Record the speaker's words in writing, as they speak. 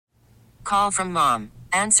Call from mom.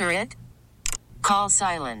 Answer it. Call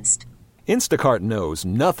silenced. Instacart knows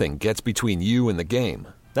nothing gets between you and the game.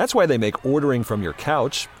 That's why they make ordering from your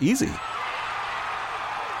couch easy.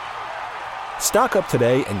 Stock up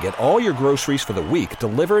today and get all your groceries for the week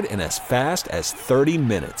delivered in as fast as 30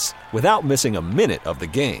 minutes without missing a minute of the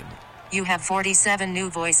game. You have 47 new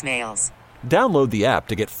voicemails. Download the app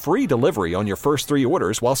to get free delivery on your first 3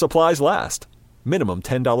 orders while supplies last. Minimum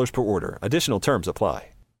 $10 per order. Additional terms apply.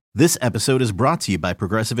 This episode is brought to you by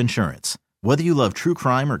Progressive Insurance. Whether you love true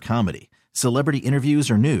crime or comedy, celebrity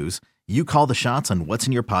interviews or news, you call the shots on what's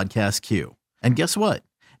in your podcast queue. And guess what?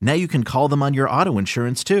 Now you can call them on your auto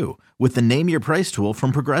insurance too with the Name Your Price tool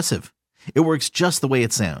from Progressive. It works just the way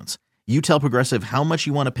it sounds. You tell Progressive how much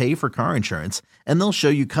you want to pay for car insurance, and they'll show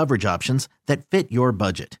you coverage options that fit your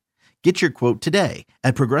budget. Get your quote today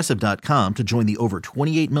at Progressive.com to join the over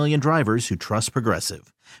 28 million drivers who trust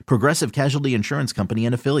Progressive. Progressive Casualty Insurance Company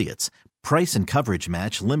and Affiliates. Price and coverage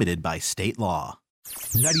match limited by state law.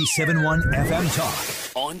 97.1 FM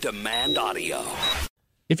Talk. On demand audio.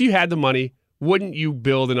 If you had the money, wouldn't you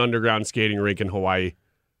build an underground skating rink in Hawaii?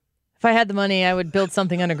 If I had the money, I would build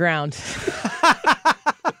something underground.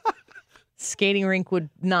 Skating rink would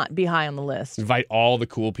not be high on the list. Invite all the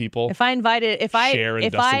cool people. If I Cher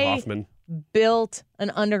and Dustin Hoffman. Built an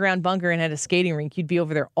underground bunker and had a skating rink, you'd be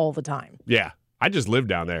over there all the time. Yeah, I just live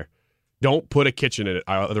down there. Don't put a kitchen in it,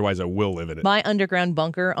 otherwise I will live in it. My underground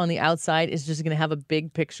bunker on the outside is just going to have a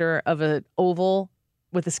big picture of an oval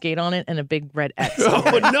with a skate on it and a big red X. Oh,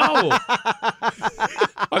 no.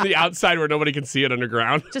 On the outside where nobody can see it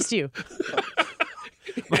underground. Just you.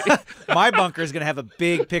 My bunker is going to have a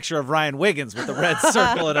big picture of Ryan Wiggins with a red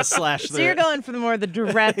circle and a slash through So you're it. going for the more the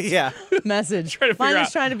direct message. Mine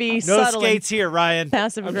is trying to be No subtle skates here, Ryan.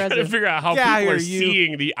 Passive I'm aggressive. trying to figure out how Yeah, people are you.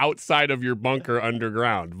 seeing the outside of your bunker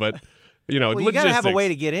underground. But, you know, Well, you got to have a logistics. way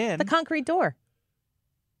to get in. The concrete door.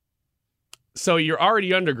 So you're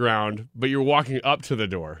already underground, but you're walking up to the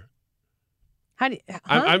door. How do you,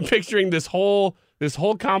 I'm picturing this whole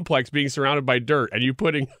complex being surrounded by dirt, and you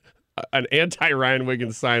putting an anti-Ryan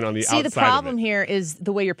Wiggins sign on the outside. See, the problem of it. here is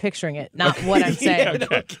the way you're picturing it, not what I'm saying. Yeah,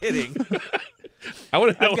 okay. No kidding. I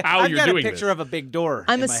want to know how I've you're got doing a picture this. of a big door.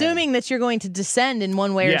 I'm in my assuming that you're going to descend in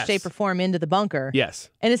one way or Yes. shape or form into the bunker. Yes.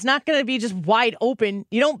 And it's not going to be just wide open.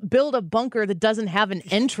 You don't build a bunker that doesn't have an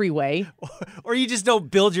entryway. head. Or you just don't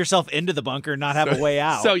build yourself into the bunker and not have a way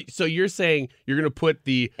out. So you're saying you're going to put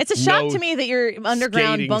the It's a shock no to me that your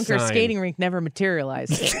underground skating bunker sign. skating rink never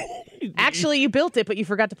materialized. Actually, you built it, but you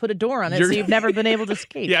forgot to put a door on it, so You're- you've never been able to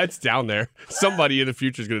skate. Yeah, it's down there. Somebody in the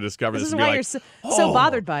future is going to discover This this is and be why like, you're so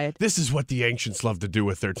bothered by it. This is what the ancients love to do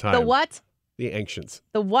with their time. The what? The ancients.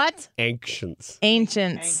 The what? Ancients.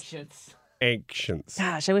 Ancients. Ancients.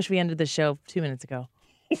 Gosh, I wish we ended the show 2 minutes ago.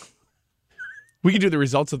 We can do the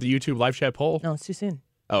results of the YouTube live chat poll. No, it's too soon.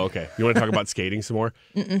 Oh, okay. You want to talk about skating some more?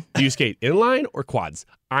 Do you skate inline or quads?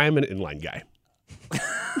 I'm an inline guy.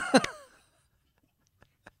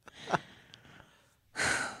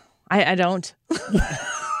 I don't.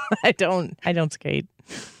 I don't skate.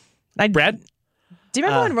 Brad? Do you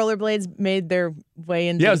remember when rollerblades made their way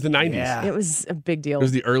into? Yeah, it was the 90s. Yeah. It was a big deal. It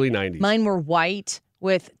was the early 90s. Mine were white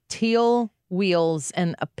with teal wheels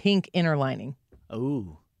and a pink inner lining.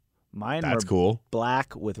 Ooh. Mine That's were cool.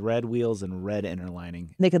 black with red wheels and red inner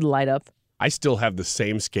lining. They could light up. I still have the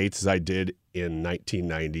same skates as I did in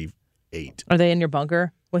 1998. Are they in your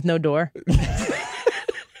bunker with no door?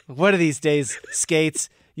 One of these days, skates,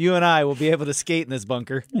 you and I will be able to skate in this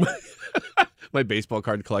bunker. My baseball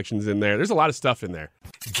card collection's in there. There's a lot of stuff in there.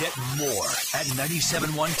 Get more at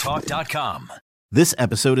 971talk.com. This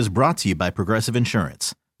episode is brought to you by Progressive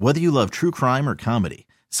Insurance. Whether you love true crime or comedy,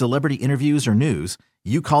 celebrity interviews or news,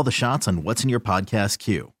 you call the shots on what's in your podcast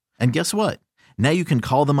queue. And guess what? Now you can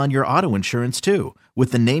call them on your auto insurance too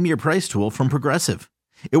with the Name Your Price tool from Progressive.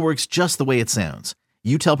 It works just the way it sounds.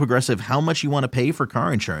 You tell Progressive how much you want to pay for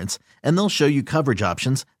car insurance, and they'll show you coverage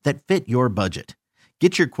options that fit your budget.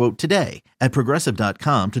 Get your quote today at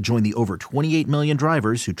Progressive.com to join the over 28 million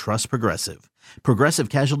drivers who trust Progressive. Progressive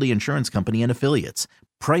Casualty Insurance Company and Affiliates.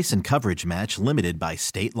 Price and coverage match limited by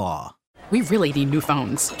state law. We really need new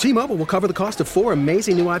phones. T-Mobile will cover the cost of 4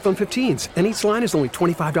 amazing new iPhone 15s, and each line is only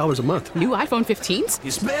 $25 a month. New iPhone 15s?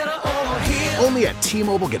 It's better over here. Only at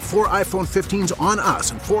T-Mobile, get 4 iPhone 15s on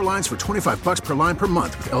us and 4 lines for $25 per line per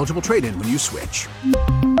month with eligible trade-in when you switch.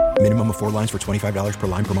 Minimum of 4 lines for $25 per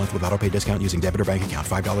line per month with autopay discount using debit or bank account.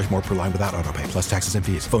 $5 more per line without autopay, plus taxes and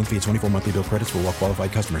fees. Phone fee at 24 monthly bill credits for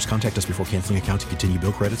well-qualified customers. Contact us before canceling account to continue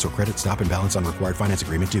bill credits or credit stop and balance on required finance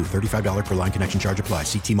agreement due. $35 per line connection charge applies.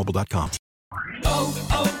 See T-Mobile.com.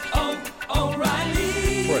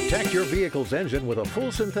 O'Reilly. Protect your vehicle's engine with a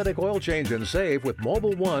full synthetic oil change and save with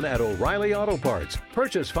Mobil 1 at O'Reilly Auto Parts.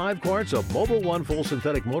 Purchase 5 quarts of Mobil 1 full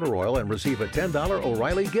synthetic motor oil and receive a $10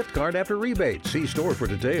 O'Reilly gift card after rebate. See store for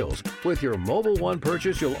details. With your Mobil 1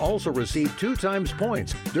 purchase, you'll also receive 2 times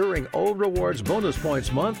points during O Rewards Bonus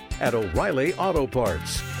Points Month at O'Reilly Auto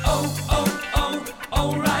Parts.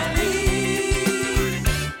 O'Reilly.